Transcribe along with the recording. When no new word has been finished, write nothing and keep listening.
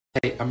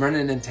Hey, I'm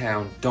running in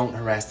town. Don't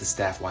harass the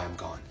staff while I'm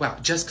gone. Wow,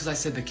 just because I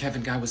said the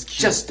Kevin guy was cute.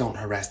 Just don't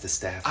harass the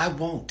staff. I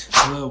won't.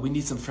 Hello, we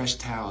need some fresh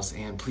towels,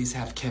 and please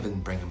have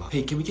Kevin bring them up.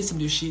 Hey, can we get some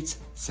new sheets?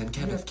 Send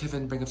Kevin. Have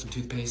Kevin bring up some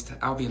toothpaste.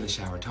 I'll be in the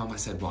shower. Tell him I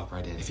said walk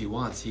right in. If he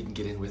wants, he can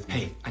get in with me.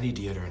 Hey, I need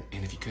deodorant,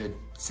 and if you could,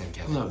 send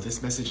Kevin. Hello,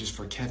 this message is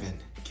for Kevin.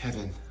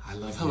 Kevin, I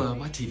love you. Hello,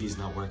 my TV's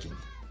not working.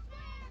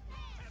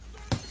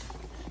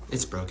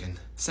 It's broken.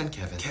 Send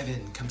Kevin.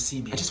 Kevin, come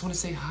see me. I just want to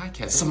say hi,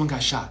 Kevin. Someone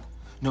got shot.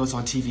 No, it's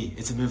on TV.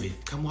 It's a movie.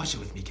 Come watch it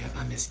with me, Kevin.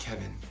 I miss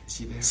Kevin. Is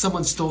he there?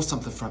 Someone stole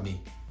something from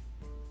me.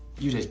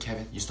 You did,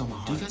 Kevin. You stole my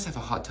heart. Do you guys have a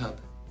hot tub?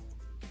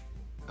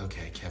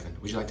 Okay, Kevin.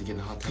 Would you like to get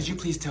in a hot tub? Could you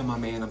please tell my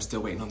man I'm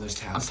still waiting on those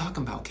towels? I'm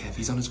talking about Kevin.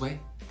 He's on his way.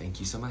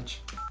 Thank you so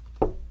much.